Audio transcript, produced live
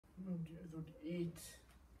episode 8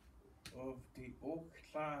 of the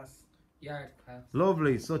Class Yardcast.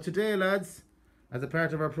 Lovely. So today, lads, as a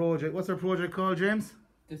part of our project, what's our project called, James?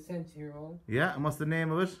 The Century. Yeah, and what's the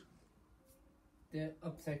name of it? The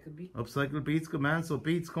upcycle beat. Upcycle beats, good man. So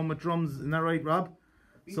beats come with drums, isn't that right, Rob?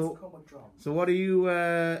 Beats come with drums. So what are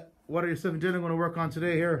yourself and Dylan going to work on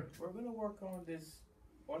today here? We're going to work on this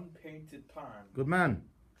unpainted pan. Good man.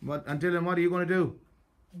 And Dylan, what are you going to do?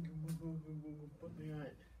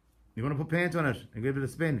 You're going to put paint on it and give it a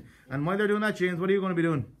spin. And while they're doing that, James, what are you going to be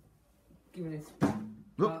doing? Giving it a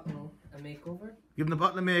makeover. Giving the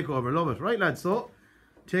bottle a makeover. Love it. Right, lads. So,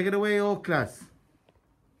 take it away, old class.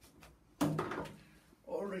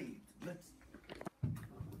 Alright, let's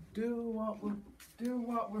do what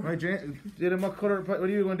we're... Right, James. Dylan, what colour? What are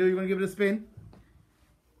you going to do? You're going to give it a spin?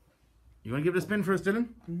 You want to give it a spin first, Dylan?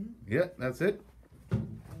 Mm-hmm. Yeah, that's it.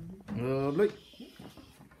 Lovely.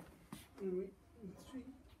 3, 2,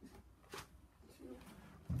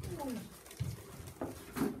 1.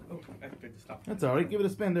 Oh, I have to stop. That's alright. Give it a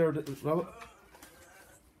spin there, Robert.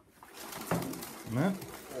 Man.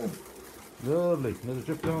 Lovely. Another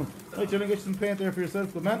drip down. Right, Dylan, get some paint there for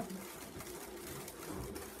yourself, good man.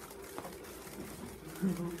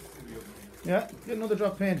 Yeah, get another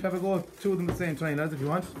drop of paint. Have a go at two of them at the same time, lads, if you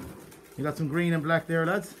want. You got some green and black there,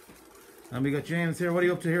 lads. And we got James here. What are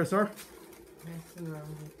you up to here, sir?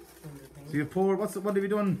 So you've poured, what have you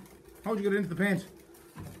done? How did you get into the paint?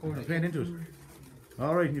 Poured the paint into it.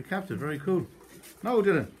 Alright, and you capped it. Very cool. Now,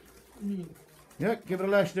 Dylan. Yeah, give it a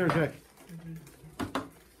lash there, Jack.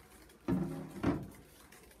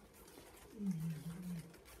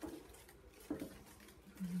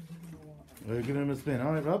 Right, give him a spin.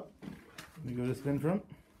 Alright, Rob. You give it a spin for him.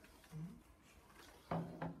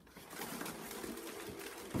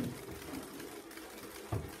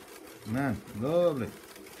 Man, lovely.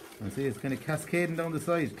 And see, it's kind of cascading down the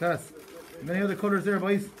side. Class. Any other colours there,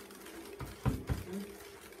 boys?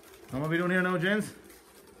 And what are we doing here now, James?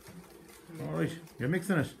 Alright, you're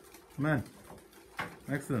mixing it. Man.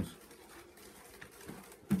 Excellent.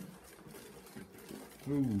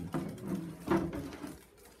 Ooh.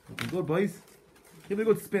 Looking good, boys. Give it a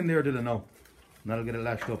good spin there, Dylan, now. And that'll get it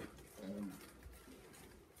lashed up.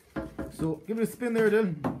 So, give it a spin there,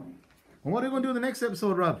 Dylan. And what are we going to do in the next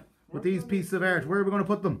episode, Rob? With these pieces of art, where are we going to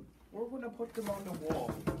put them? We're going to put them on the wall.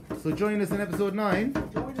 So join us in episode 9.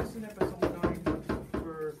 Join us in episode 9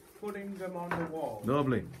 for putting them on the wall.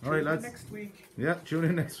 Lovely. Alright, lads. Next week. Yeah, tune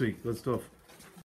in next week. Good stuff.